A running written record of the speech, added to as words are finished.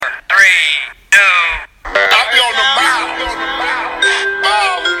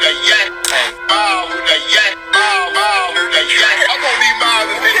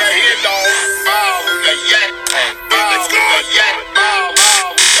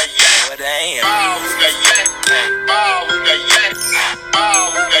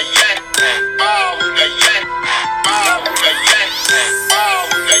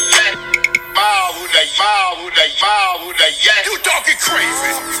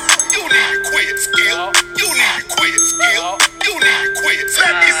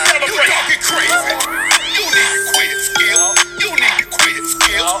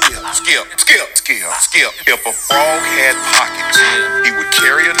If a frog had pockets, he would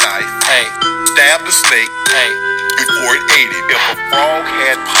carry a knife, stab the snake before it ate him. If a frog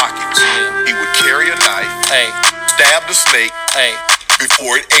had pockets, he would carry a knife, stab the snake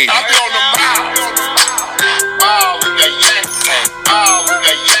before it ate him. I be on the mile with that yak, mile with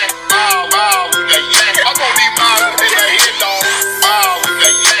that yak, mile with that yak. I'm gonna need miles in the head, dog. Mile with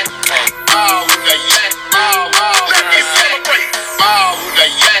that yak, mile with that yak, mile. Let me celebrate. Mile with that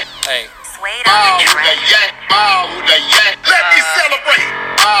yak. Mile with that yak, mile with that yak. Let me celebrate.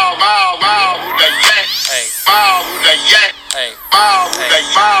 Mile with that yak, mile with that yak, mile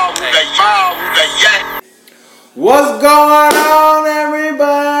with that yak. What's going on,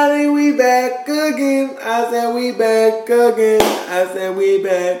 everybody? We back again. I said we back again. I said we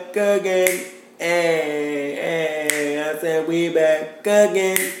back again. Hey, I said we back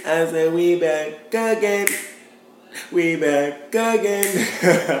again. I said we back again. We back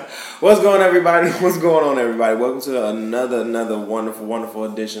again. What's going on, everybody? What's going on, everybody? Welcome to another wonderful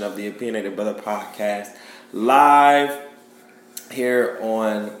edition of the Opinionated Brother Podcast, live here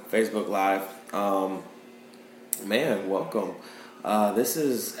on Facebook Live. Man, welcome. This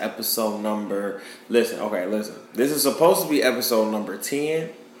is episode number. Listen. This is supposed to be episode number 10,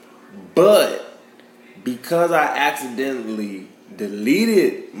 but because I accidentally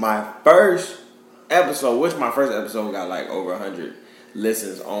deleted my first episode, which my first episode got like over 100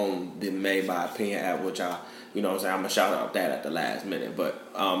 listens on the Made by Opinion app, which I'm gonna shout out that at the last minute,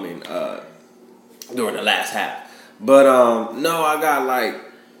 but during the last half. But no,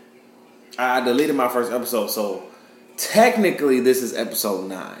 I deleted my first episode, so technically this is episode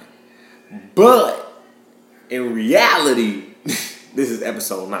 9. But in reality, this is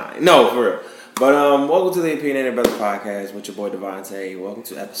episode 9. No, for real. But welcome to the Opinionated Brother Podcast with your boy Devontae. Welcome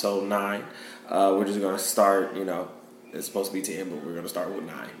to episode 9. We're just gonna start, it's supposed to be 10, but we're gonna start with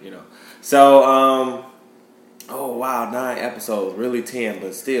 9, So oh wow, 9 episodes, really 10,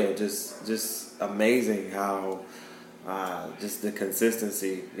 but still just amazing how just the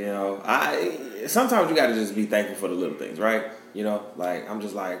consistency, sometimes you gotta just be thankful for the little things, right? I'm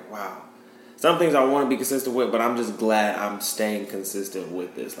just like, wow. Some things I want to be consistent with, but I'm just glad I'm staying consistent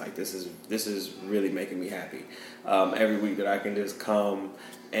with this. Like, this is really making me happy. Every week that I can just come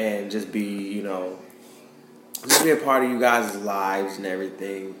and just be, just be a part of you guys' lives and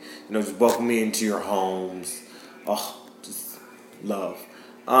everything. Just welcome me into your homes. Oh, just love.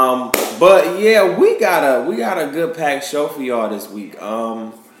 But yeah, we got a good packed show for y'all this week.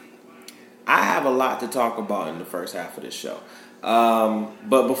 I have a lot to talk about in the first half of this show.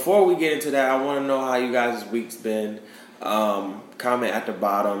 But before we get into that, I want to know how you guys' week's been. Comment at the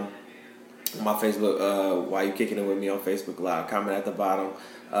bottom on my Facebook, while you kicking it with me on Facebook Live. Comment at the bottom.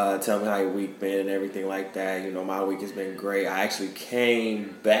 Tell me how your week been and everything like that. My week has been great. I actually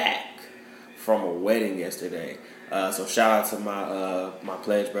came back from a wedding yesterday. So shout out to my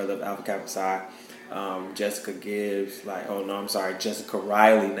pledge brother of Alpha Kappa Psi. Jessica Gibbs, Jessica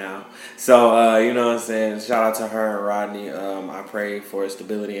Riley now. So, you know what I'm saying? Shout out to her and Rodney. I pray for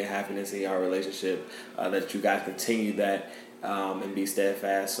stability and happiness in our relationship, that you guys continue that, and be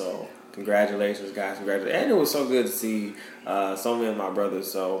steadfast. So, congratulations, guys. Congratulations. And it was so good to see, so many of my brothers.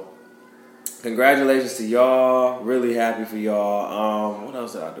 So, congratulations to y'all. Really happy for y'all. What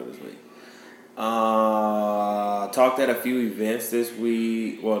else did I do this week? Talked at a few events this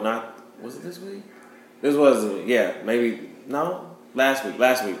week. Well, was it this week? This was, last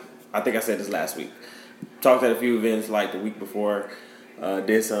week. I think I said this last week. Talked at a few events like the week before.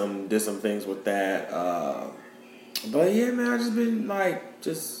 Did some things with that. But yeah, man, I just been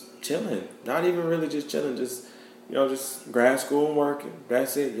just chilling. Not even really just chilling. Just, just grad school and working.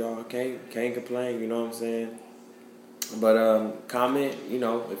 That's it, y'all. Can't complain, you know what I'm saying? But comment,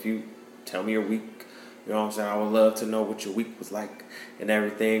 if you tell me your week. You know what I'm saying? I would love to know what your week was like and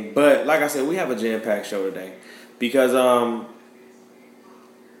everything. But like I said, we have a jam-packed show today because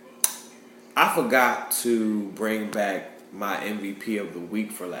I forgot to bring back my MVP of the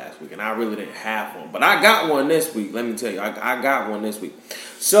week for last week, and I really didn't have one. But I got one this week. Let me tell you, I got one this week.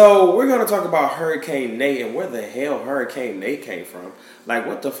 So we're going to talk about Hurricane Nate and where the hell Hurricane Nate came from. Like,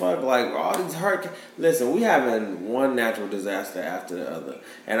 what the fuck? Like, all these hurricanes. Listen, we having one natural disaster after the other.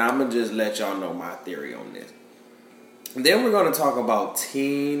 And I'm going to just let y'all know my theory on this. Then we're going to talk about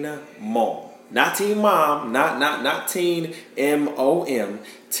Teen Mom. Not Teen Mom. Not Teen M-O-M.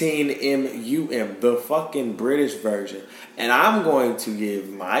 Teen M-U-M. The fucking British version. And I'm going to give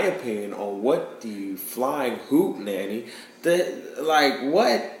my opinion on what the flying hoop nanny.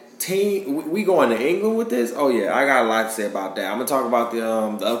 What? We going to England with this? Oh yeah, I got a lot to say about that. I'm gonna talk about the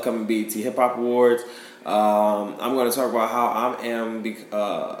upcoming BET Hip Hop Awards. I'm gonna talk about how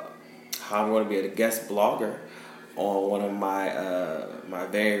I'm going to be a guest blogger on one of my my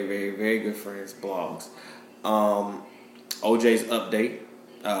very, very, very good friends' blogs. OJ's update.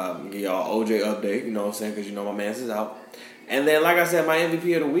 Give y'all OJ update, you know what I'm saying, because you know my man's is out. And then, like I said, my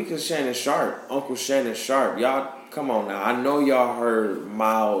MVP of the week is Shannon Sharpe, Uncle Shannon Sharpe. Y'all, come on now. I know y'all heard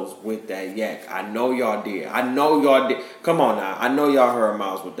Miles with that yak. I know y'all did. Come on now. I know y'all heard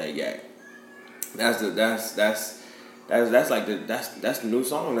Miles with that yak. That's the new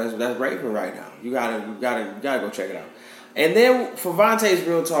song. That's raving right now. You gotta go check it out. And then for Vontae's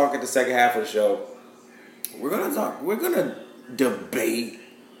Real Talk at the second half of the show, we're gonna debate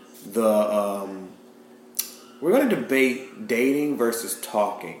dating versus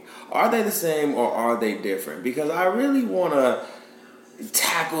talking. Are they the same or are they different? Because I really want to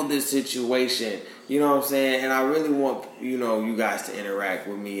tackle this situation, you know what I'm saying? And I really want, you guys to interact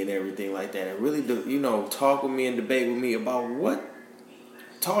with me and everything like that. And really, talk with me and debate with me about what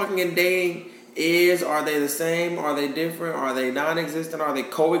talking and dating is. Are they the same? Are they different? Are they non-existent? Are they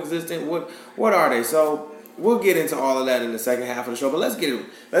coexistent? What are they? So we'll get into all of that in the second half of the show. But let's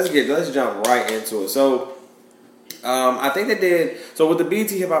jump right into it. So I think they did. So with the BET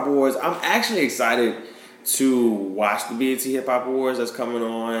Hip Hop Awards, I'm actually excited to watch the BET Hip Hop Awards. That's coming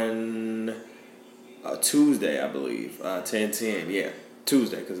on Tuesday, I believe. 10/10. Yeah,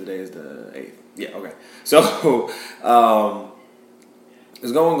 Tuesday, because today is the 8th. Yeah, okay. So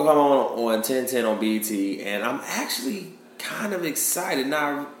it's going to come on 10/10 on BET, and I'm actually kind of excited.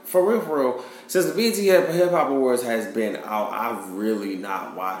 Now, for real, since the BET Hip Hop Awards has been out, I've really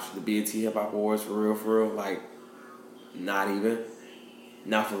not watched the BET Hip Hop Awards for real. Like, not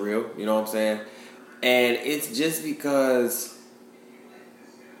for real. You know what I'm saying? And it's just because,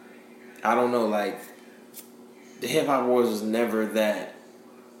 I don't know, like, the Hip Hop Awards was never that.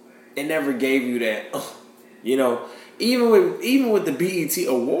 It never gave you that, even with the BET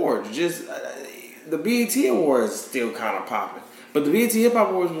Awards, just the BET Awards still kind of popping. But the BET Hip Hop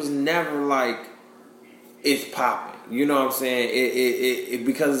Awards was never like, it's popping. You know what I'm saying? It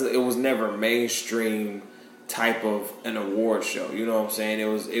because it was never mainstream type of an award show. You know what I'm saying?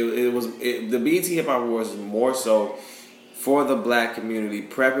 The BET Hip Hop Awards was more so for the black community,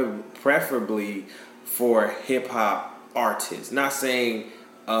 preferably for hip hop artists. Not saying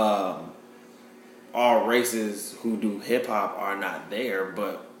all races who do hip hop are not there,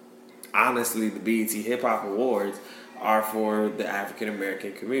 but honestly, the BET Hip Hop Awards are for the African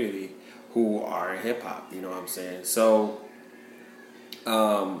American community who are in hip hop. You know what I'm saying? So,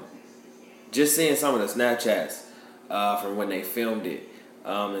 just seeing some of the Snapchats from when they filmed it,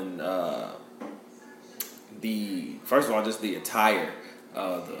 and first of all, just the attire,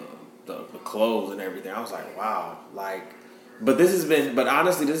 the clothes and everything. I was like, wow, like. But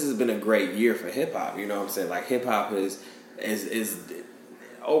honestly, this has been a great year for hip hop. You know what I'm saying? Like, hip hop is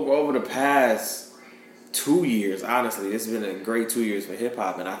over the past 2 years. Honestly, it's been a great 2 years for hip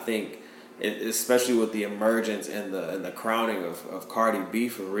hop, and I think, especially with the emergence and the crowning of Cardi B,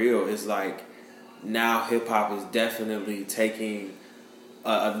 for real, it's like now hip hop is definitely taking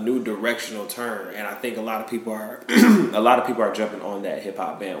a new directional turn, and I think a lot of people are jumping on that hip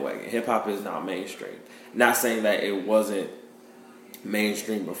hop bandwagon. Hip hop is now mainstream. Not saying that it wasn't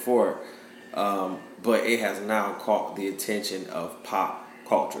mainstream before, but it has now caught the attention of pop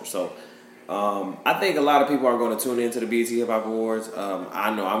culture. So I think a lot of people are going to tune into the BET Hip Hop Awards. I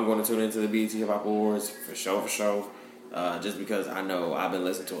know I'm going to tune into the BET Hip Hop Awards for sure. Just because I know I've been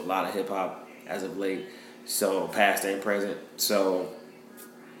listening to a lot of hip hop as of late, so past and present. So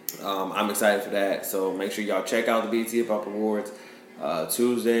I'm excited for that. So make sure y'all check out the BET Hip Hop Awards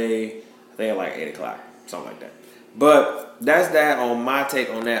Tuesday, I think at like 8 o'clock, something like that. But that's that on my take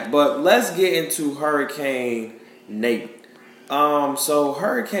on that. But let's get into Hurricane Nate. So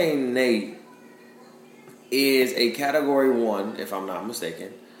Hurricane Nate is a Category 1, if I'm not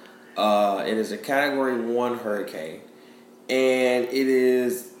mistaken. It is a Category 1 hurricane, and it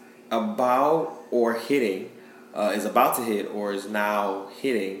is about to hit or is now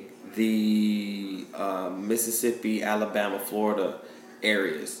hitting the Mississippi, Alabama, Florida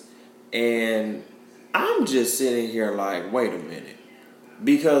areas. And I'm just sitting here like, wait a minute,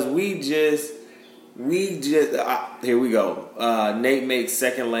 because here we go. Nate makes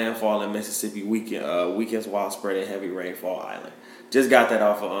second landfall in Mississippi weekends while spreading heavy rainfall island. Just got that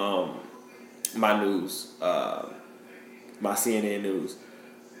off of my news, my CNN news,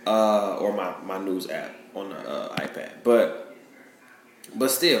 or my news app on the iPad. But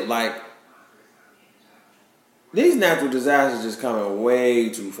still, like, these natural disasters just coming way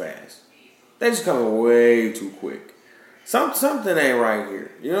too fast. They just coming way too quick. Something ain't right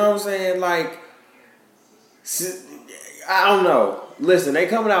here. You know what I'm saying? Like, I don't know. listen, they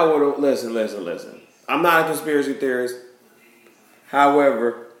coming out with a, listen. I'm not a conspiracy theorist.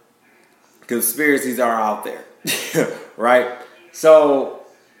 However, conspiracies are out there, right? So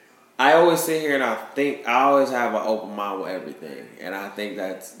I always sit here and I always have an open mind with everything, and I think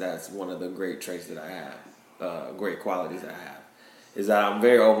that's one of the great traits that I have, great qualities that I have, is that I'm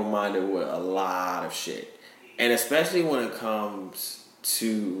very open-minded with a lot of shit, and especially when it comes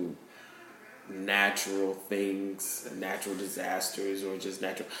to natural things, natural disasters, or just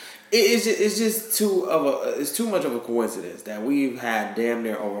natural. It's just too much of a coincidence that we've had damn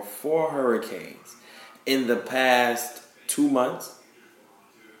near over 4 hurricanes in the past 2 months.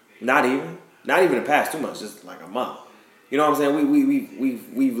 Not even the past 2 months, just like a month. You know what I'm saying?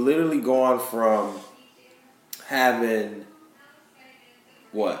 We've literally gone from having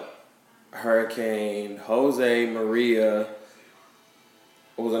Hurricane Jose, Maria.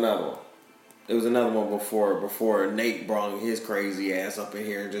 What was another one? There was another one before Nate brought his crazy ass up in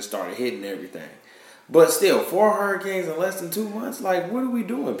here and just started hitting everything. But still, 4 hurricanes in less than 2 months? Like, what are we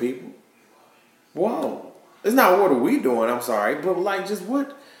doing, people? Whoa. It's not what are we doing, I'm sorry. But, like, just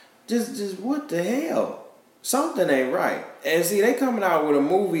what the hell? Something ain't right. And see, they coming out with a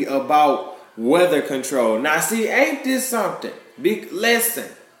movie about weather control. Now, see, ain't this something? Listen.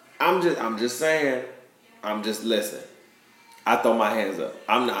 I'm just saying. Listen. I throw my hands up.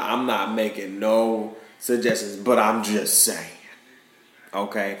 I'm not making no suggestions, but I'm just saying.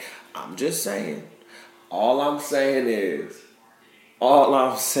 Okay? I'm just saying. All I'm saying is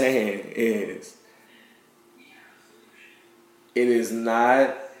it is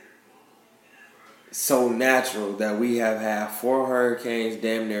not so natural that we have had 4 hurricanes,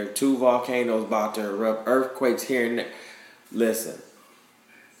 damn near 2 volcanoes about to erupt, earthquakes here and there. Listen,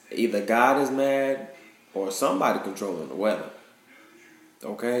 either God is mad or somebody controlling the weather.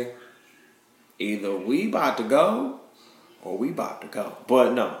 Okay? Either we about to go or we about to go.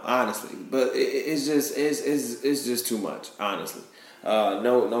 But no, honestly, but it's just too much, honestly.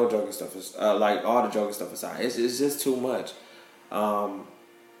 No joking stuff is like all the joking stuff aside. It's just too much.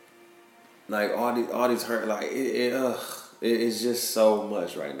 Like all these hurt, like it's just so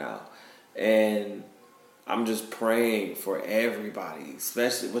much right now, and I'm just praying for everybody,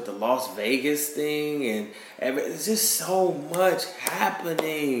 especially with the Las Vegas thing, and it's just so much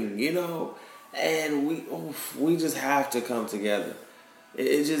happening, you know, and we just have to come together.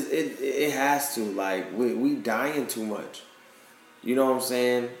 It has to, like we dying too much, you know what I'm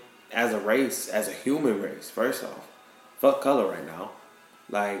saying? As a race, as a human race, first off, fuck color right now,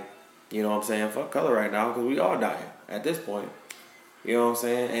 like. You know what I'm saying? Fuck color right now because we all dying at this point. You know what I'm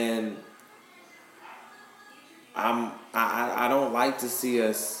saying? And I don't like to see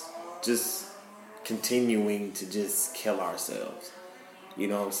us just continuing to just kill ourselves. You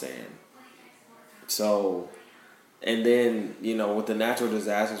know what I'm saying? So, and then, you know, with the natural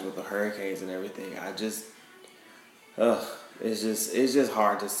disasters, with the hurricanes and everything, it's just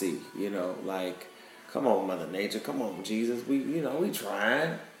hard to see, you know, like, come on, Mother Nature, come on, Jesus, we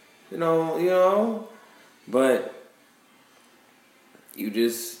trying. You know, but you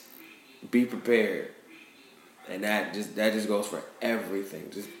just be prepared, and that just goes for everything.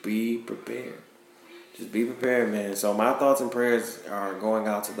 Just be prepared. Just be prepared, man. So my thoughts and prayers are going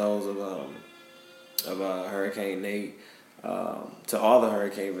out to those of Hurricane Nate, to all the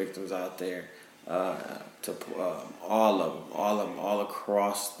hurricane victims out there, to all of them, all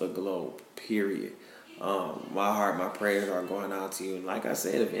across the globe. Period. My heart, my prayers are going out to you. And like I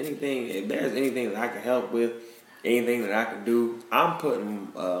said, if there's anything that I can help with, anything that I can do, I'm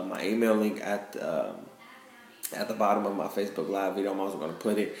putting my email link at the bottom of my Facebook Live video. I'm also going to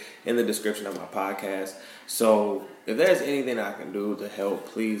put it in the description of my podcast. So if there's anything I can do to help,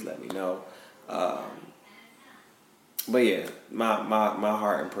 please let me know. But yeah, my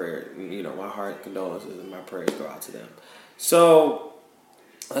heart and prayer, you know, my heart condolences and my prayers go out to them. So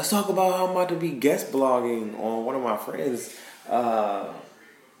let's talk about how I'm about to be guest blogging on one of my friends, one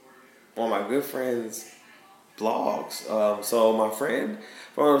of my good friends' blogs. So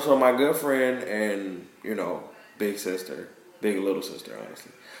my good friend and, you know, big little sister,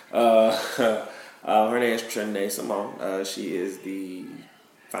 honestly. Her name is Trinae Simone. She is the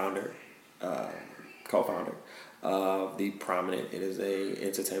founder, co-founder of The Prominent. It is a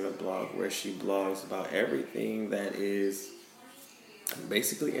entertainment blog where she blogs about everything that is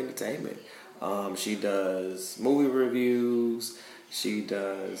basically entertainment. She does movie reviews. She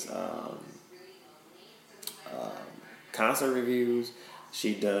does concert reviews.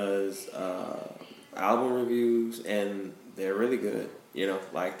 She does album reviews, and they're really good. You know,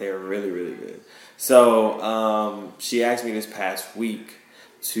 like they're really, really good. So she asked me this past week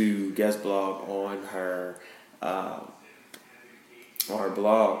to guest blog on her on her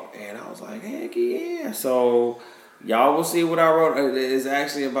blog, and I was like, heck yeah. So y'all will see what I wrote. It's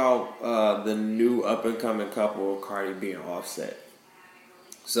actually about the new up and coming couple, Cardi B and Offset.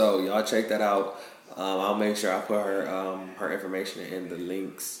 So y'all check that out. I'll make sure I put her information in the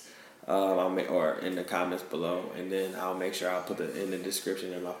links, or in the comments below, and then I'll make sure I'll put it in the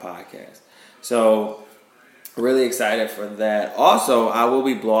description of my podcast. So really excited for that. Also, I will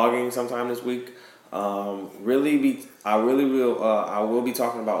be blogging sometime this week. I will be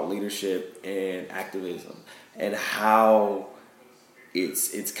talking about leadership and activism and how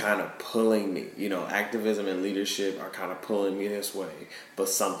it's kind of pulling me. You know, activism and leadership are kind of pulling me this way, but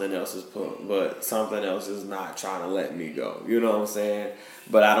something else is not trying to let me go. You know what I'm saying?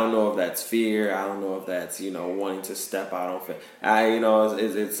 But I don't know if that's fear. I don't know if that's, wanting to step out on faith.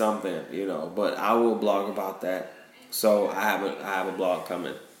 It's something, but I will blog about that. So I have a blog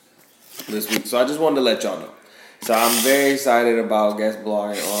coming this week. So I just wanted to let y'all know. So I'm very excited about guest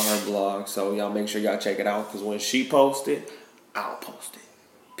blogging on her blog. So y'all make sure y'all check it out, because when she posts it, I'll post it.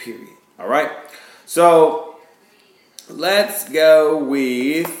 Period. All right. So let's go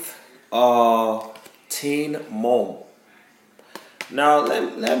with Teen Mom. Now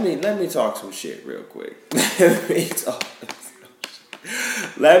let me talk some shit real quick.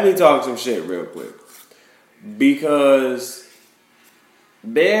 Let me talk some shit real quick, because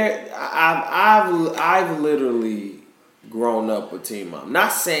I've literally grown up with Teen Mom.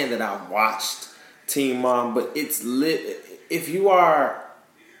 Not saying that I watched Teen Mom, but it's lit. If you are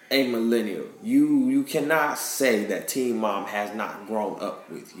a millennial, you cannot say that Teen Mom has not grown up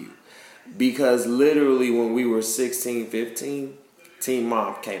with you, because literally when we were 16, 15, Teen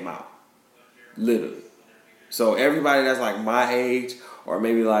Mom came out. Literally. So everybody that's like my age, or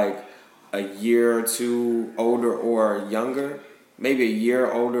maybe like a year or two older or younger, maybe a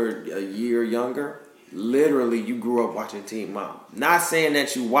year older, a year younger, literally you grew up watching Teen Mom. Not saying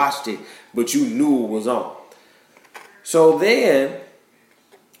that you watched it, but you knew it was on. So then,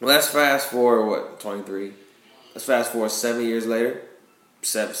 let's fast forward, 23? Let's fast forward 7 years later.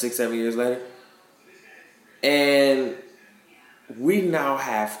 7 years later. And we now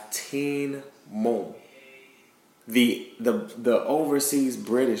have Teen Mom. The overseas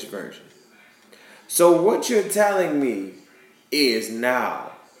British version. So what you're telling me is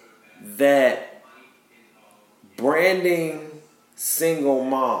now that branding single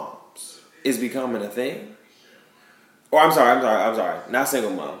moms is becoming a thing? Or I'm sorry. Not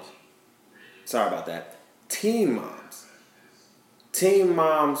single moms. Sorry about that. Teen moms. Teen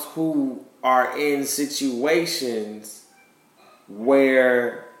moms who are in situations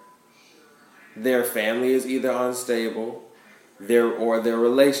where their family is either unstable, their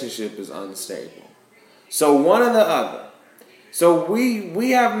relationship is unstable. So one or the other. So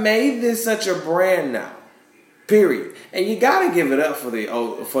we have made this such a brand now. Period. And you gotta give it up for the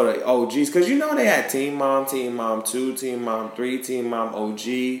OGs, because they had Teen Mom 2, Teen Mom 3, Teen Mom OG,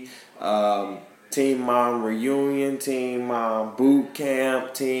 Teen Mom Reunion, Teen Mom Boot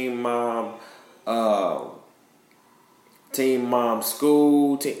Camp, Teen Mom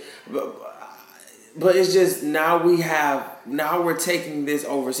School, but it's just now we're taking this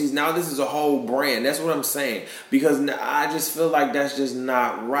overseas. Now this is a whole brand. That's what I'm saying, because I just feel like that's just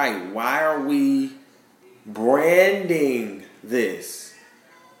not right. Why are we branding this?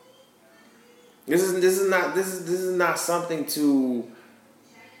 This is not something to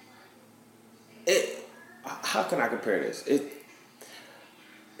it. How can I compare this?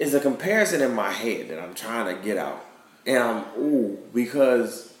 It's a comparison in my head that I'm trying to get out, and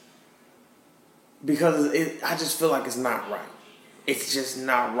because I just feel like it's not right. It's just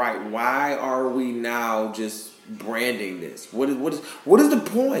not right. Why are we now just branding this? What is the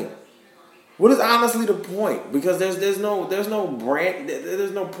point? What is honestly the point? Because there's no brand.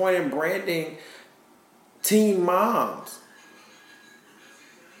 There's no point in branding teen moms.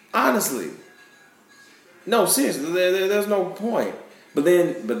 Honestly, no, seriously, there's no point. But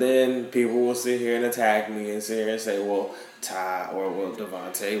then people will sit here and attack me and sit here and say, well, Ty or well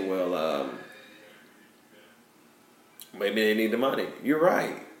Devontae, maybe they need the money. You're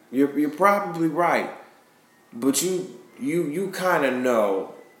right. You're probably right. But you kind of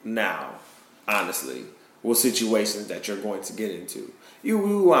know now, honestly, what situations that you're going to get into.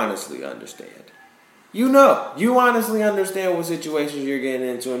 You honestly understand. You honestly understand what situations you're getting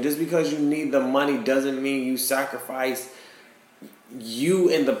into. And just because you need the money doesn't mean you sacrifice you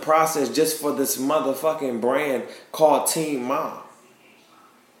in the process just for this motherfucking brand called Teen Mom.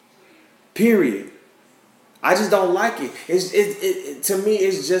 Period. I just don't like it. It to me,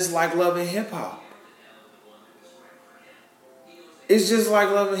 it's just like Love and Hip Hop. It's just like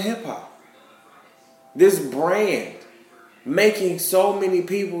Love and Hip Hop. This brand making so many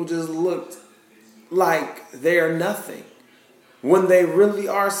people just look like they're nothing when they really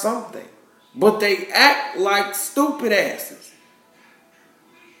are something. But they act like stupid asses.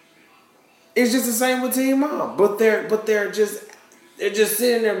 It's just the same with Teen Mom. But they're just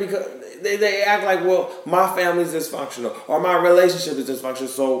sitting there because they act like, well, my family's dysfunctional or my relationship is dysfunctional.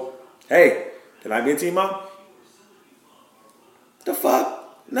 So, hey, can I be a Teen Mom? The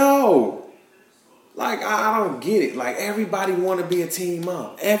fuck? No. Like, I don't get it. Like, everybody want to be a Teen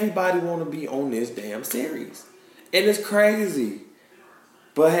Mom. Everybody want to be on this damn series. And it's crazy.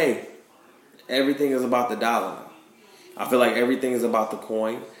 But hey, everything is about the dollar now. I feel like everything is about the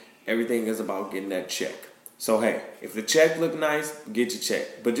coin. Everything is about getting that check. So hey, if the check look nice, get your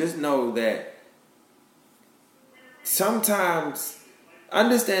check. But just know that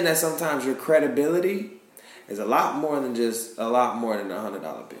understand that sometimes your credibility is a lot more than $100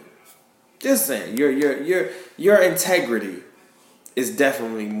 bill. Just saying, your integrity is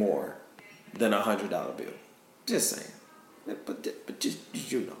definitely more than $100 bill. Just saying. But just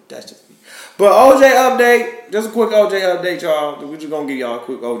that's just me. But OJ update, just a quick OJ update, y'all. We're just gonna give y'all a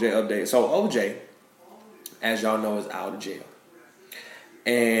quick OJ update. So OJ, as y'all know, is out of jail,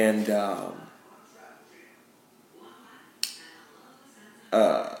 and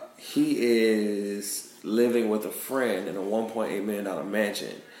he is living with a friend in a $1.8 million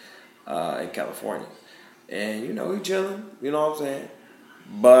mansion in California, and he chilling. You know what I'm saying?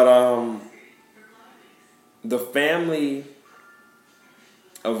 But the family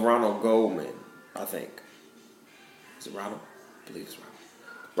of Ronald Goldman, I think. Is it Ronald? I believe it's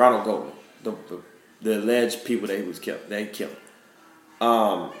Ronald Goldman. The alleged people that they killed.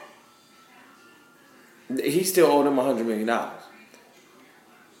 He still owed him $100 million.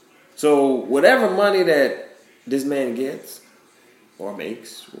 So whatever money that this man gets or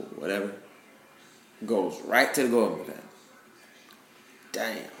makes or whatever goes right to the Goldman family.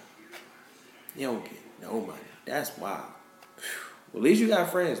 Damn. You don't get no money. That's wild. Well, at least you got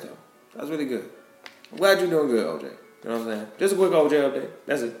friends, though. That's really good. I'm glad you're doing good, OJ. You know what I'm saying? Just a quick OJ update.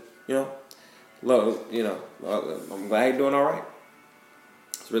 That's it. Look, I'm glad you're doing all right.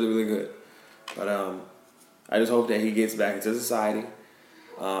 It's really, really good. But I just hope that he gets back into society,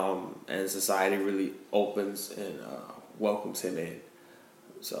 and society really opens and welcomes him in.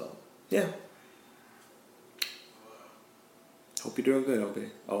 So, yeah. Hope you're doing good, OJ.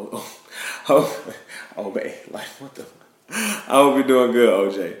 Babe. Like, what the... I hope you're doing good,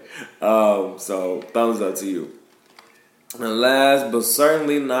 OJ. So, thumbs up to you. And last but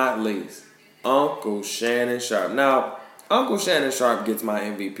certainly not least, Uncle Shannon Sharpe. Now, Uncle Shannon Sharpe gets my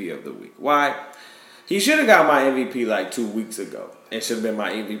MVP of the week. Why? He should have got my MVP like 2 weeks ago. And should have been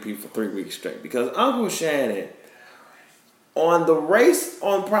my MVP for 3 weeks straight. Because Uncle Shannon, on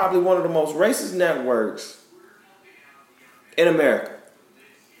probably one of the most racist networks in America,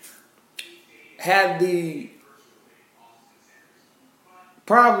 had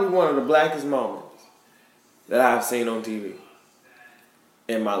probably one of the blackest moments that I've seen on TV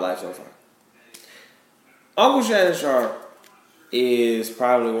in my life so far. Uncle Shannon Sharpe is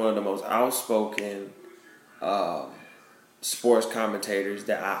probably one of the most outspoken sports commentators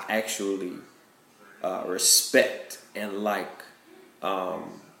that I actually respect and like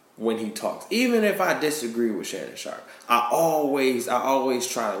when he talks. Even if I disagree with Shannon Sharpe, I always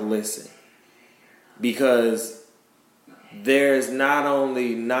try to listen, because there's not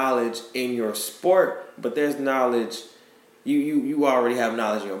only knowledge in your sport, but there's knowledge. You already have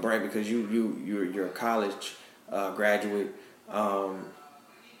knowledge in your brain because you're a college graduate,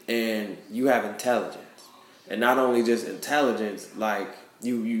 and you have intelligence, and not only just intelligence, like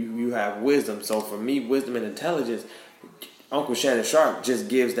you have wisdom. So for me, wisdom and intelligence, Uncle Shannon Sharpe just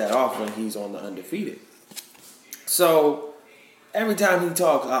gives that off when he's on the Undefeated. So every time he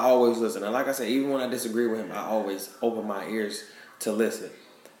talks, I always listen. And like I said, even when I disagree with him, I always open my ears to listen.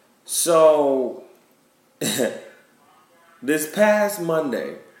 So, this past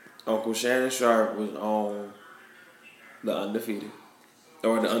Monday, Uncle Shannon Sharpe was on the Undefeated.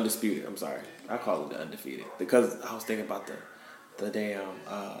 Or the Undisputed, I'm sorry. I call it the Undefeated. Because I was thinking about the damn,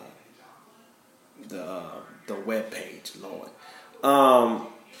 the webpage, Lord.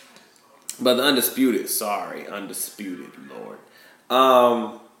 But the Undisputed, Lord.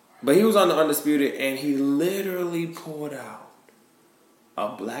 But he was on the Undisputed, and he literally pulled out a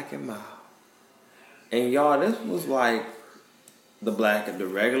Black and Mild. And y'all, this was like the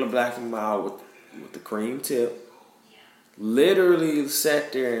regular Black and Mild with the cream tip. Literally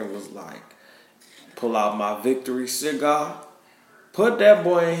sat there and was like, pull out my Victory cigar, put that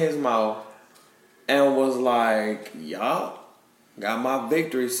boy in his mouth, and was like, y'all got my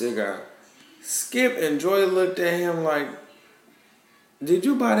Victory cigar. Skip and Joy looked at him like, did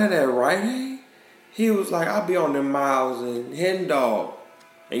you buy that at Rite Aid? He was like, I'll be on them miles and hen dog,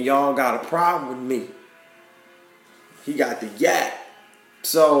 and y'all got a problem with me. He got the yak.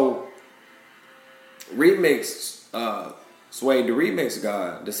 So, Suede, the remix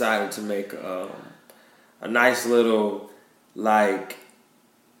guy, decided to make a nice little, like,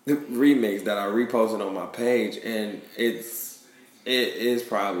 remix that I reposted on my page, and it is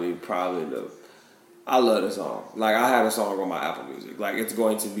probably I love the song. Like, I had a song on my Apple Music. Like, it's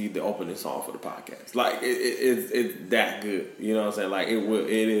going to be the opening song for the podcast. Like, it's that good. You know what I'm saying? Like,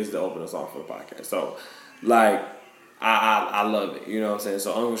 it is the opening song for the podcast. So, like, I love it. You know what I'm saying?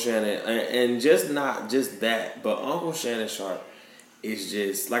 So Uncle Shannon, and just not just that, but Uncle Shannon Sharpe is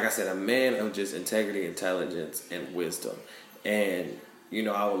just, like I said, a man of just integrity, intelligence, and wisdom. And, you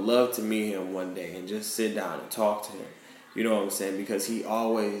know, I would love to meet him one day and just sit down and talk to him. You know what I'm saying? Because he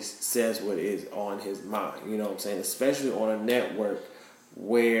always says what is on his mind. You know what I'm saying? Especially on a network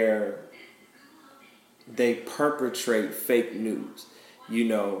where they perpetrate fake news. You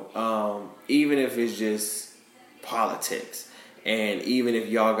know, even if it's just politics, and even if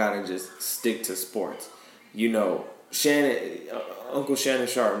y'all gotta just stick to sports, you know, Uncle Shannon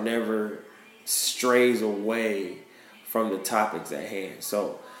Sharpe never strays away from the topics at hand.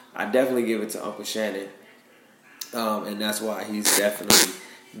 So I definitely give it to Uncle Shannon, and that's why he's definitely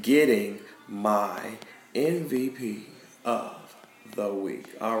getting my MVP of the week.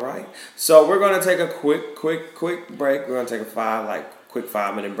 All right, so we're gonna take a quick break. We're gonna take a quick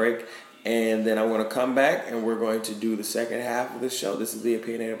 5-minute break. And then I'm going to come back and we're going to do the second half of the show. This is the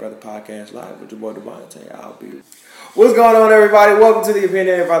Opinionated Brother Podcast Live with your boy Devontae. What's going on, everybody? Welcome to the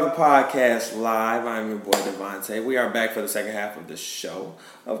Opinionated Brother Podcast Live. I'm your boy Devontae. We are back for the second half of the show.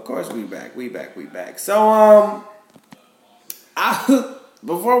 Of course, we back. So,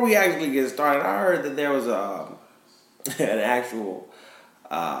 before we actually get started, I heard that there was an actual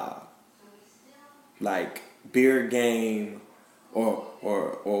like beer game or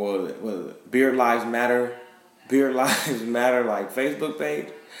what was it? Beard Lives Matter like Facebook page.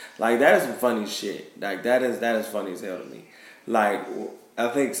 Like, that is some funny shit. Like, that is funny as hell to me. Like, I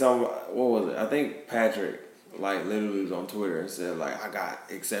think what was it? I think Patrick, like, literally was on Twitter and said, like, I got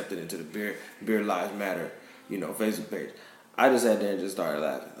accepted into the Beard Lives Matter, you know, Facebook page. I just sat there and just started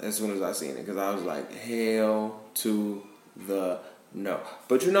laughing as soon as I seen it, because I was like, hell to the no.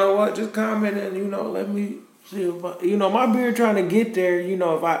 But you know what? Just comment and, you know, let me see if I, you know, my beard trying to get there. You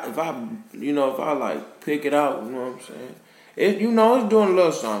know, if I like pick it out, you know what I'm saying? It, you know, it's doing a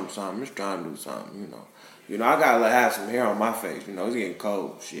little something. It's trying to do something, you know, I gotta have some hair on my face. You know, it's getting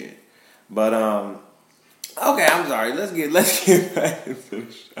cold, shit. But okay, I'm sorry. Let's get back into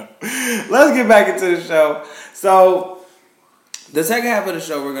the show. Let's get back into the show. So, the second half of the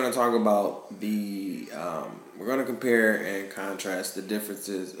show, we're gonna talk about we're gonna compare and contrast the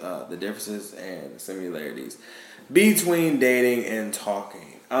differences and similarities between dating and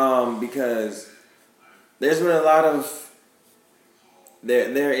talking. Because there's been a lot of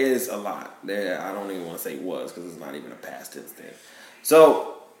there is a lot there. I don't even want to say was, because it's not even a past tense thing.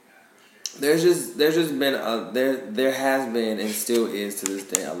 So there's just been there has been and still is to this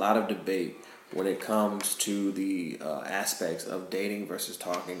day a lot of debate when it comes to the aspects of dating versus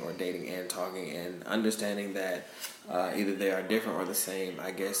talking, or dating and talking, and understanding that either they are different or the same.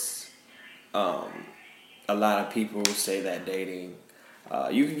 I guess a lot of people say that dating,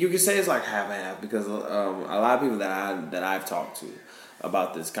 you can say it's like half and half, because a lot of people that I've talked to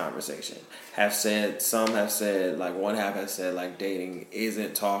about this conversation some have said, like, one half has said, like, dating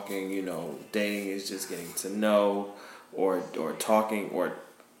isn't talking, you know, dating is just getting to know, or talking, or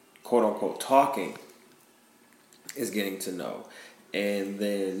quote unquote talking is getting to know. And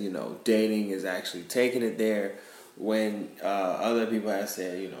then, you know, dating is actually taking it there, when other people have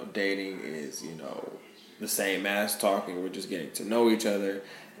said, you know, dating is, you know, the same as talking. We're just getting to know each other,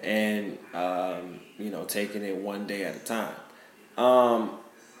 and you know, taking it one day at a time.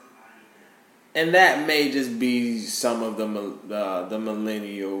 And that may just be some of the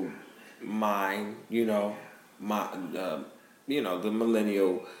millennial mind, you know, the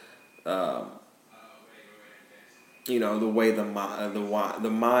millennial, you know, the way the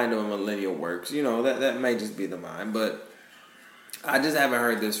mind of a millennial works. You know, that may just be the mind, but I just haven't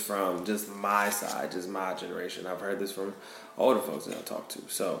heard this from just my side, just my generation. I've heard this from older folks that I talk to.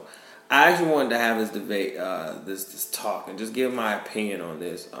 So I actually wanted to have this debate, this talk, and just give my opinion on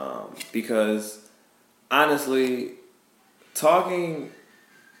this, because honestly, talking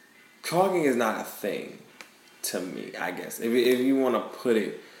is not a thing to me, I guess, if you want to put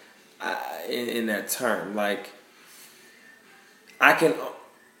it in that term. Like,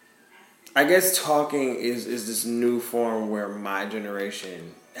 I guess talking is this new form where my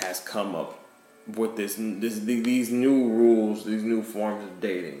generation has come up with these new rules, these new forms of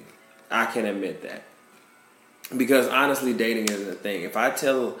dating. I can admit that, because honestly, dating isn't a thing. If I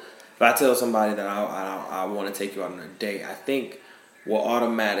tell somebody that I want to take you out on a date, I think what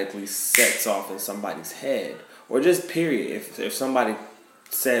automatically sets off in somebody's head, or just period. If somebody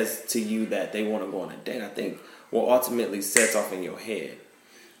says to you that they want to go on a date, I think what ultimately sets off in your head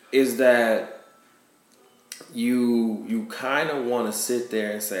is that you kind of want to sit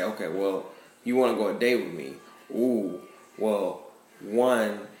there and say, okay, well, you want to go on a date with me. Ooh, well,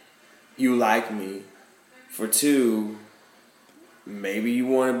 one, you like me. For two, maybe you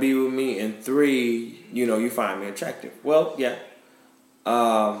want to be with me. And three, you find me attractive. Well, yeah.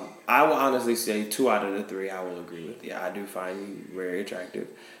 I will honestly say 2 out of the 3 I will agree with. Yeah, I do find you very attractive.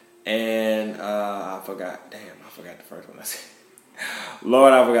 And I forgot the first one I said.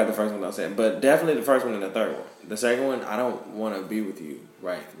 Lord, I forgot the first one I said. But definitely the first one and the third one. The second one, I don't want to be with you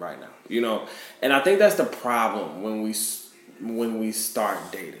right now. And I think that's the problem when we start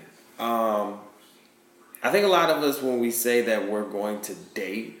dating. I think a lot of us, when we say that we're going to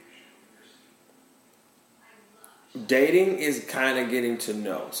date, dating is kind of getting to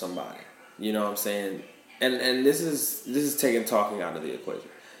know somebody. You know what I'm saying? And this is taking talking out of the equation.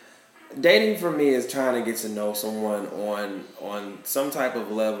 Dating for me is trying to get to know someone on some type of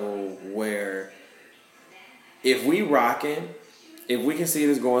level where if we rocking, if we can see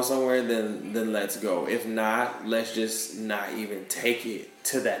this going somewhere, then let's go. If not, let's just not even take it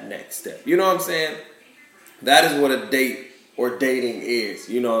to that next step. You know what I'm saying? That is what a date or dating is.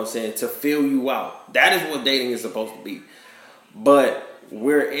 You know what I'm saying? To fill you out. That is what dating is supposed to be. But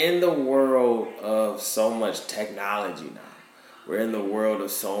we're in the world of so much technology now. We're in the world of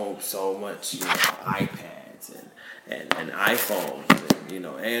so much, iPads and iPhones and,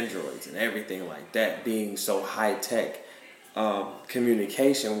 Androids and everything like that, being so high tech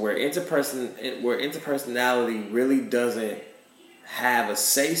communication where interpersonality really doesn't have a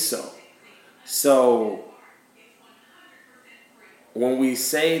say so. So when we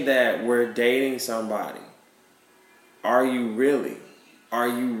say that we're dating somebody, are you really? Are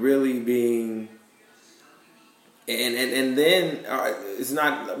you really being? And then it's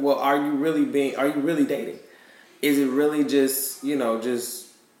not. Well, are you really dating? Is it really just just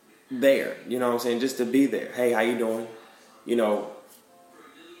there? You know what I'm saying? Just to be there. Hey, how you doing?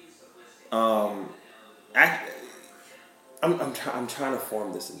 I'm trying to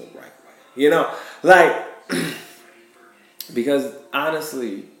form this in the right way. Because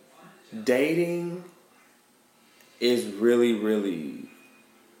honestly, dating is really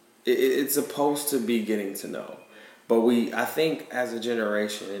it's supposed to be getting to know. But I think as a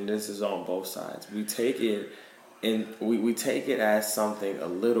generation, and this is on both sides, we take it we take it as something a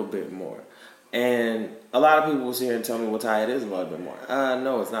little bit more. And a lot of people will sit here and tell me, well, Ty, it is a little bit more.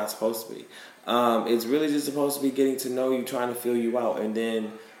 No, it's not supposed to be. It's really just supposed to be getting to know you, trying to feel you out. And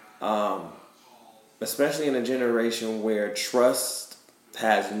then, especially in a generation where trust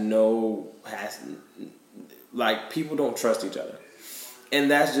people don't trust each other. And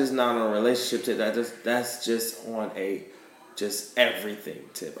that's just not on a relationship tip. That's just on a just everything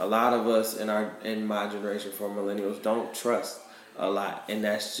tip. A lot of us in my generation, for millennials, don't trust a lot, and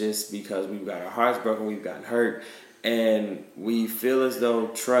that's just because we've got our hearts broken, we've gotten hurt, and we feel as though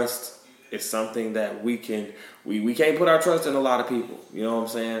trust is something that we can't put our trust in a lot of people. You know what I'm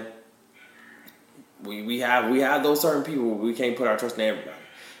saying? We have those certain people we can't put our trust in everybody,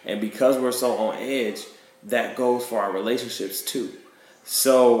 and because we're so on edge, that goes for our relationships too.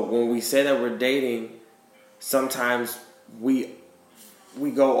 So when we say that we're dating, sometimes we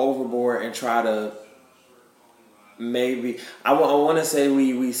go overboard and try to maybe I want to say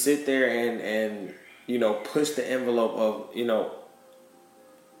we sit there and push the envelope of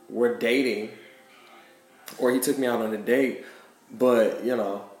we're dating, or he took me out on a date, but it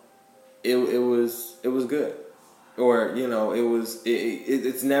was good, or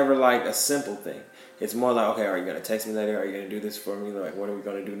it's never like a simple thing. It's more like, okay, are you gonna text me later? Are you gonna do this for me? Like, what are we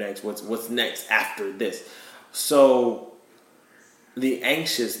gonna do next? What's next after this? So the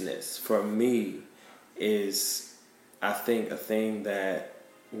anxiousness for me is, I think, a thing that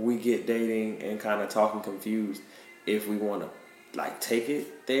we get dating and kind of talking confused if we want to take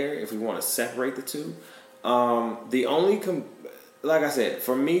it there, if we want to separate the two. Like I said,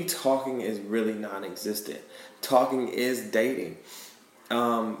 for me, talking is really non-existent. Talking is dating.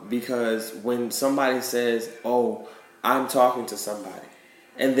 Because when somebody says, oh, I'm talking to somebody,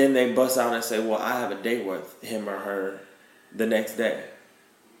 and then they bust out and say, well, I have a date with him or her the next day.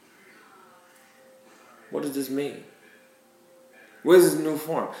 What does this mean? What is this new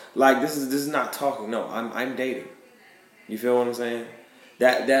form? Like this is not talking. No, I'm dating. You feel what I'm saying?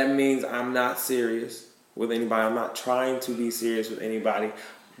 That means I'm not serious with anybody. I'm not trying to be serious with anybody,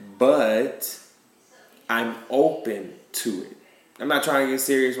 but I'm open to it. I'm not trying to get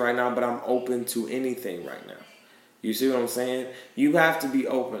serious right now, but I'm open to anything right now. You see what I'm saying? You have to be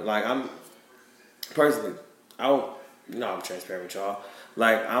open. Like I'm personally, I'm transparent with y'all.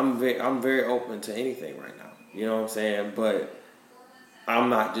 Like I'm very open to anything right now. You know what I'm saying? But I'm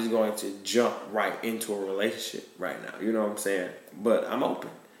not just going to jump right into a relationship right now. You know what I'm saying? But I'm open.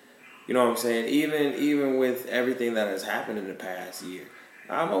 You know what I'm saying? Even with everything that has happened in the past year,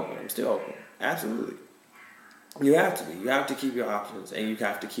 I'm open. I'm still open. Absolutely. You have to be. You have to keep your options, and you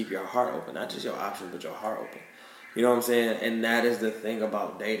have to keep your heart open. Not just your options, but your heart open. You know what I'm saying? And that is the thing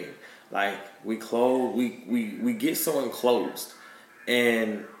about dating. Like we get so enclosed,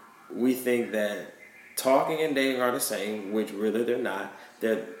 and we think that talking and dating are the same, which really they're not.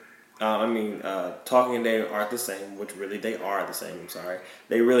 Talking and dating aren't the same, which really they are the same. I'm sorry,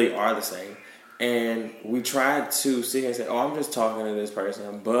 they really are the same. And we try to sit here and say, "Oh, I'm just talking to this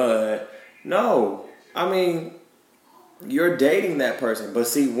person," but no, I mean, you're dating that person. But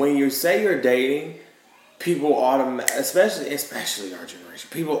see, when you say you're dating, people especially our generation,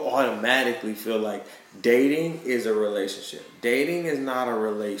 people automatically feel like dating is a relationship. Dating is not a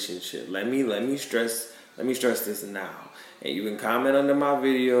relationship. Let me stress this now. And you can comment under my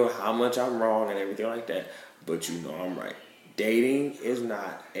video how much I'm wrong and everything like that, but you know I'm right. Dating is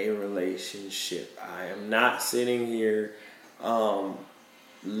not a relationship. I am not sitting here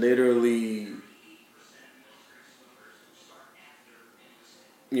literally,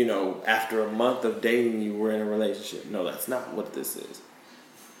 after a month of dating you, we're in a relationship. No, that's not what this is.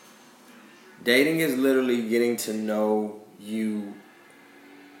 Dating is literally getting to know you,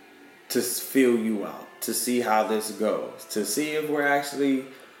 to feel you out, to see how this goes, to see if we're actually,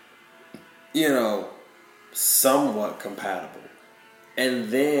 somewhat compatible. And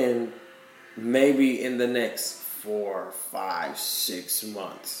then maybe in the next 4, 5, 6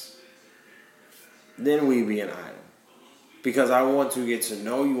 months, then we be an item. Because I want to get to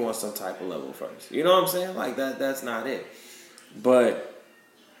know you on some type of level first. You know what I'm saying? Like that's not it. But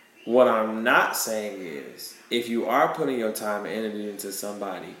what I'm not saying is, if you are putting your time and energy into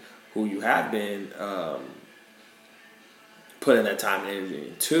somebody who you have been putting that time and energy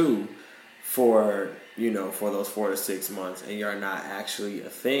into for those 4 to 6 months, and you're not actually a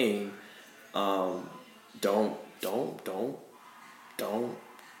thing, do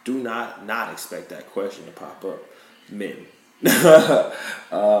not expect that question to pop up. Men.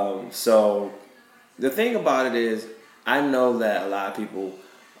 So the thing about it is, I know that a lot of people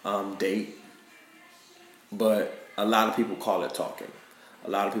date, but a lot of people call it talking. A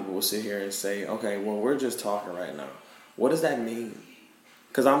lot of people will sit here and say, okay, well, we're just talking right now. What does that mean?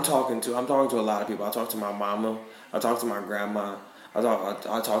 Because I'm talking to a lot of people. I talk to my mama. I talk to my grandma. I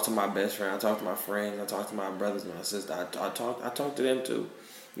talk to my best friend. I talk to my friends. I talk to my brothers and my sister. I talk to them too.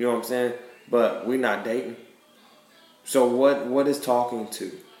 You know what I'm saying? But we're not dating. So what is talking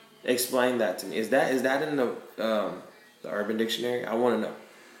to? Explain that to me. Is that in the Urban Dictionary? I want to know.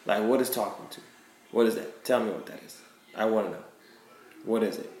 Like, what is talking to? What is that? Tell me what that is. I want to know. What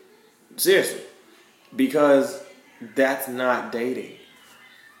is it? Seriously. Because that's not dating.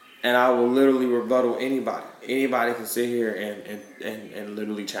 And I will literally rebuttal anybody. Anybody can sit here and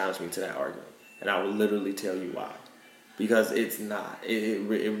literally challenge me to that argument. And I will literally tell you why. Because it's not. It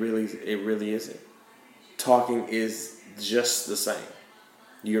really isn't. Talking is just the same.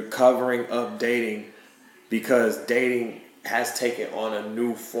 You're covering up dating because dating has taken on a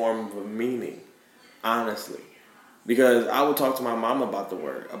new form of meaning, honestly. Because I would talk to my mom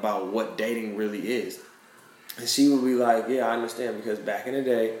about what dating really is. And she would be like, yeah, I understand, because back in the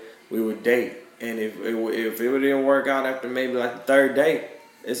day, we would date. And if it didn't work out after maybe like the third date,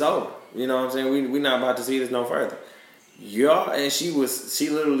 it's over. You know what I'm saying? We're not about to see this no further. Y'all, and she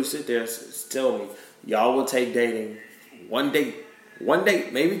literally sit there and tell me, y'all will take dating one date,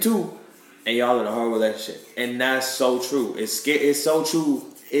 maybe 2, and y'all in a horrible relationship. And that's so true. It's so true.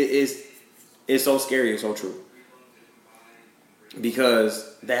 It's so scary. It's so true.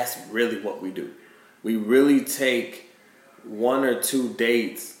 Because that's really what we do. We really take 1 or 2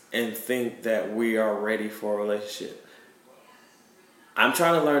 dates and think that we are ready for a relationship. I'm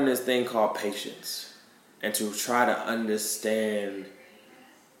trying to learn this thing called patience, and to try to understand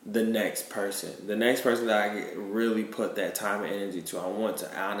the next person that I really put that time and energy to. I want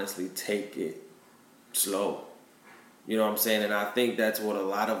to honestly take it slow. You know what I'm saying? And I think that's what a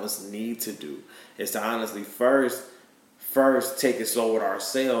lot of us need to do, is to honestly first take it slow with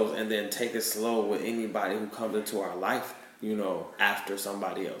ourselves, and then take it slow with anybody who comes into our life after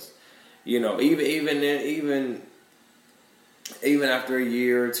somebody else. Even after a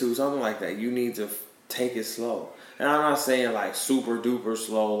year or two, something like that, you need to take it slow. And I'm not saying like super duper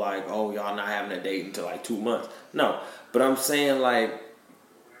slow, like, oh, y'all not having a date until like 2 months. No, but I'm saying like,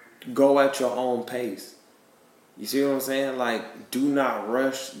 go at your own pace. You see what I'm saying? Like, do not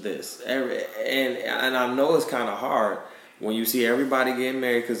rush this. And I know it's kind of hard when you see everybody getting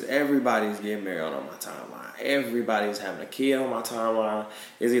married, because everybody's getting married on my timeline. Everybody's having a kid on my timeline.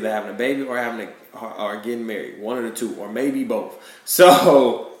 Is either having a baby or or getting married. One of the two, or maybe both.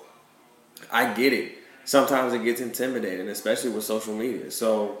 So I get it. Sometimes it gets intimidating, especially with social media.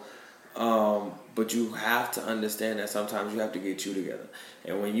 So, but you have to understand that sometimes you have to get you together.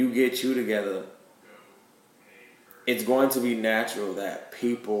 And when you get you together, it's going to be natural that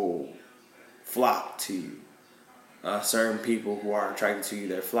people flock to you. Certain people who are attracted to you,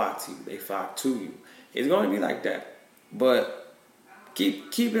 they flock to you. They flock to you. It's going to be like that. But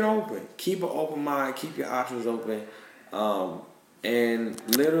keep it open. Keep an open mind. Keep your options open. And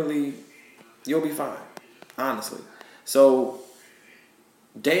literally, you'll be fine. Honestly. So,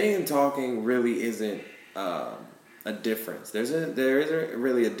 dating and talking really isn't a difference. There isn't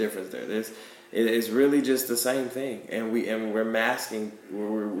really a difference there. It's really just the same thing, and we're masking.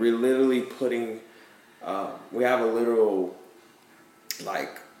 We're literally putting. We have a literal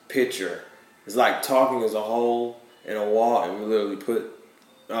like picture. It's like talking as a hole in a wall, and we literally put.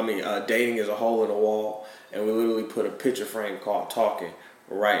 Dating is a hole in a wall, and we literally put a picture frame called talking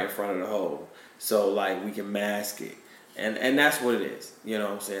right in front of the hole, so like we can mask it. And that's what it is, you know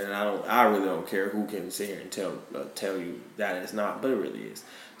what I'm saying? And I really don't care who can sit here and tell you that it's not, but it really is.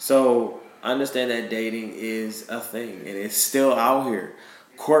 So understand that dating is a thing, and it's still out here.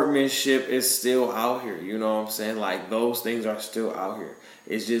 Courtmanship is still out here, you know what I'm saying? Like, those things are still out here.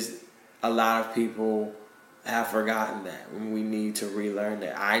 It's just a lot of people have forgotten that. We need to relearn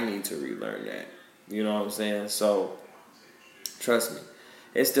that. I need to relearn that. You know what I'm saying? So trust me,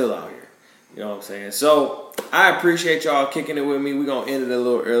 it's still out here. You know what I'm saying? So I appreciate y'all kicking it with me. We're going to end it a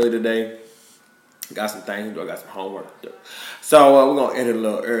little early today. Got some things to do. I got some homework to do. So we're going to end it a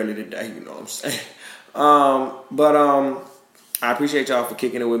little early today. You know what I'm saying? But I appreciate y'all for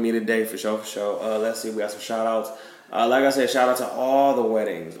kicking it with me today, for sure. Let's see. We got some shout outs. Like I said, shout out to all the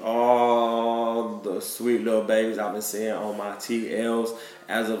weddings, all the sweet little babies I've been seeing on my TLs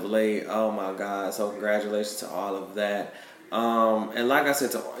as of late. Oh my God. So congratulations to all of that. And like I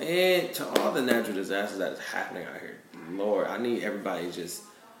said, to all the natural disasters that is happening out here, Lord, I need everybody to just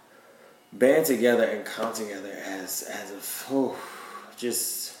band together and come together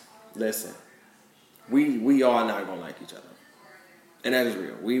just listen. We are not gonna like each other, and that is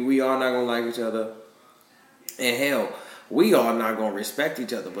real. We are not gonna like each other, and hell, we are not gonna respect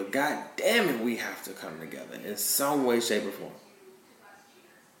each other. But God damn it, we have to come together in some way, shape, or form.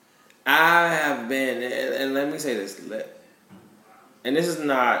 I have been, and let me say this. And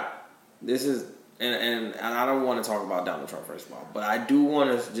and I don't want to talk about Donald Trump, first of all, but I do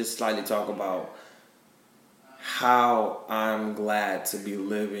want to just slightly talk about how I'm glad to be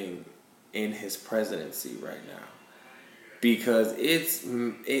living in his presidency right now, because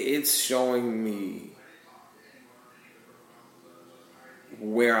it's showing me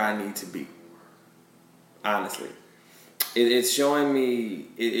where I need to be. Honestly, it's showing me.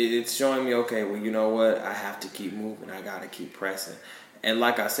 It's showing me. Okay, well, you know what? I have to keep moving. I gotta keep pressing. And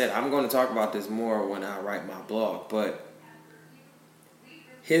like I said, I'm going to talk about this more when I write my blog. But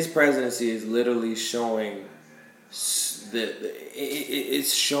his presidency is literally showing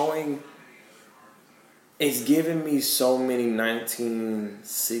it's showing. It's giving me so many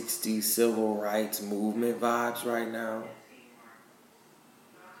 1960s civil rights movement vibes right now.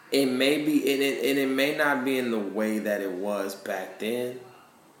 It may be, and it may not be in the way that it was back then,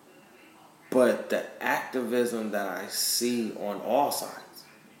 but the activism that I see on all sides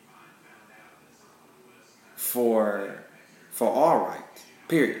for all rights,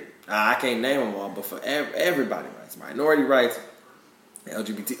 period. I can't name them all, but for everybody rights, minority rights,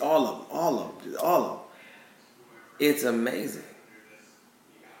 LGBT, all of them. It's amazing.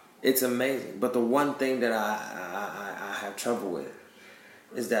 It's amazing. But the one thing that I have trouble with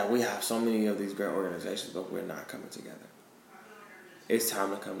is that we have so many of these great organizations, but we're not coming together. It's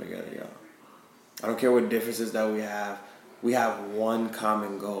time to come together, y'all. I don't care what differences that we have. We have one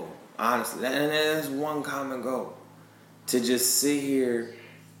common goal. Honestly, and that's one common goal. To just sit here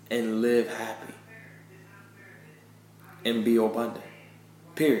and live happy. And be abundant.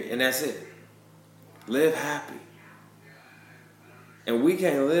 Period. And that's it. Live happy. And we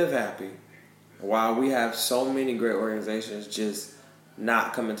can't live happy while we have so many great organizations just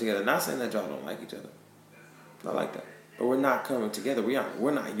not coming together. Not saying that y'all don't like each other. Not like that. but we're not coming together.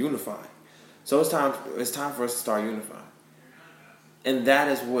 We're not unifying. So it's time for us to start unifying. And that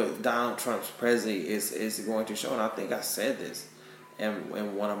is what Donald Trump's presidency is going to show. And I think I said this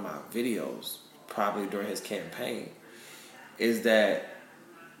in one of my videos, probably during his campaign, is that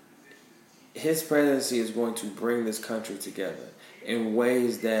his presidency is going to bring this country together in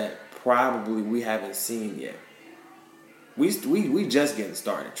ways that probably we haven't seen yet. We just getting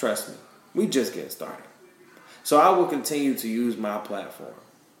started, trust me. We just getting started. So I will continue to use my platform.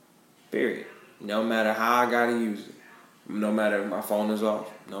 Period. No matter how I gotta use it. No matter if my phone is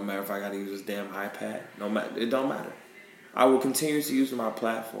off. No matter if I gotta use this damn iPad. It don't matter. I will continue to use my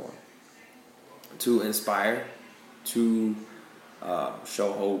platform to inspire, to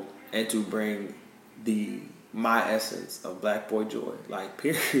show hope, and to bring my essence of Black Boy Joy. Like,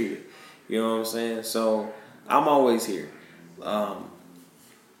 period. You know what I'm saying? So I'm always here.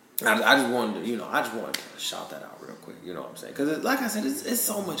 I just wanted to shout that out real quick. You know what I'm saying? Because like I said, it's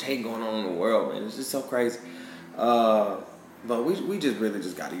so much hate going on in the world, man. It's just so crazy. But we just really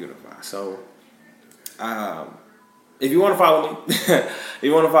just got to unify. So, if you want to follow me, if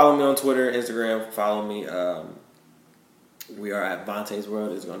you want to follow me on Twitter, Instagram, follow me. We are at Vontae's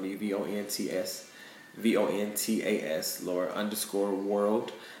World. It's going to be VONTAS,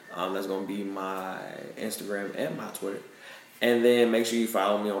 Lord_world. That's going to be my Instagram and my Twitter. And then make sure you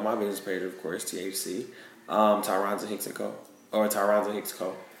follow me on my business page, of course, THC, Tyronza Hicks & Co. Or Tyronza Hicks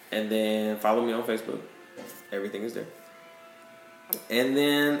Co. And then follow me on Facebook. Everything is there. And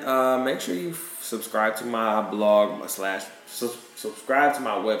then make sure you subscribe to my blog / subscribe to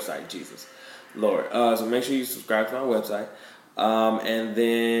my website, Jesus Lord. So make sure you subscribe to my website. And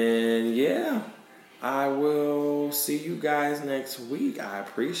then, yeah, I will see you guys next week. I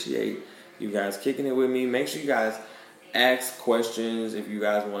appreciate you guys kicking it with me. Make sure you guys ask questions. If you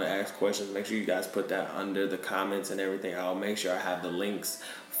guys want to ask questions, make sure you guys put that under the comments and everything. I'll make sure I have the links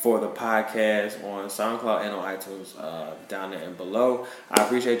for the podcast on SoundCloud and on iTunes down there and below. I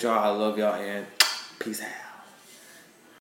appreciate y'all. I love y'all, and peace out.